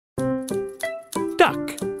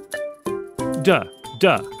duh,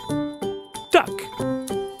 duh. Duck.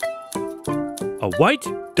 A white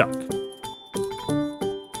duck.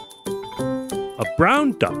 A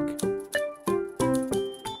brown duck.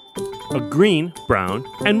 A green, brown,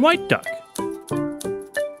 and white duck.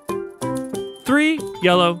 3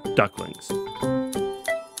 yellow ducklings.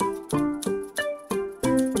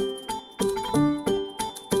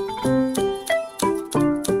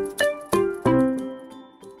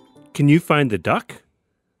 Can you find the duck?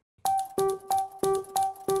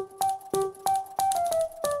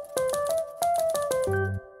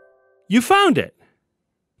 You found it!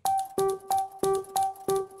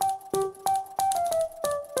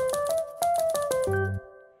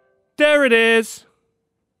 There it is!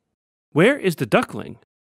 Where is the duckling?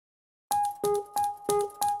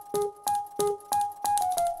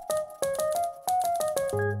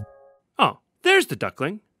 Oh, there's the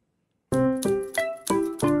duckling.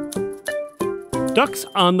 Ducks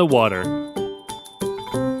on the water.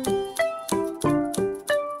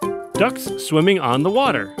 Ducks swimming on the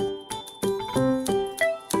water.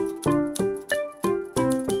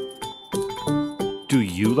 Do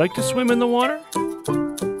you like to swim in the water?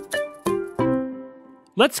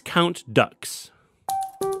 Let's count ducks.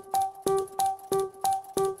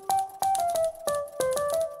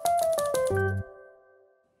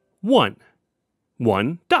 1.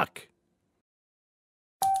 1 duck.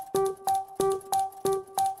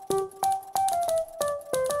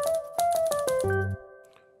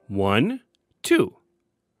 1, 2.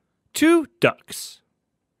 2 ducks.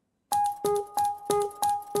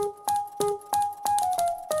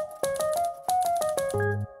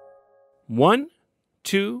 1,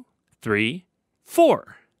 2, 3,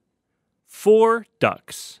 4. 4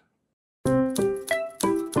 ducks.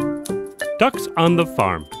 Ducks on the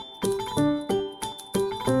farm.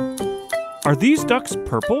 Are these ducks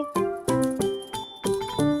purple?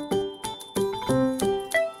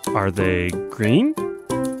 Are they green?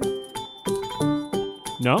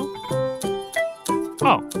 No?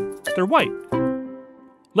 Oh, they're white.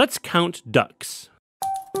 Let's count ducks.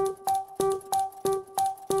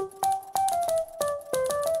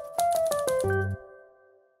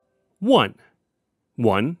 1.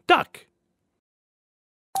 1 duck.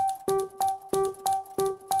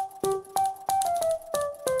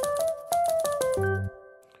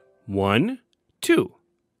 1, 2.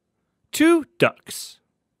 2 ducks.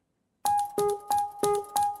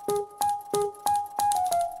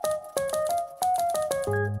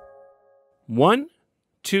 1,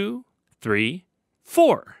 2, 3,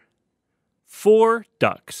 4. 4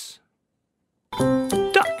 ducks.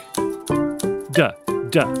 Duck. Duh,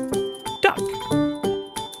 duh.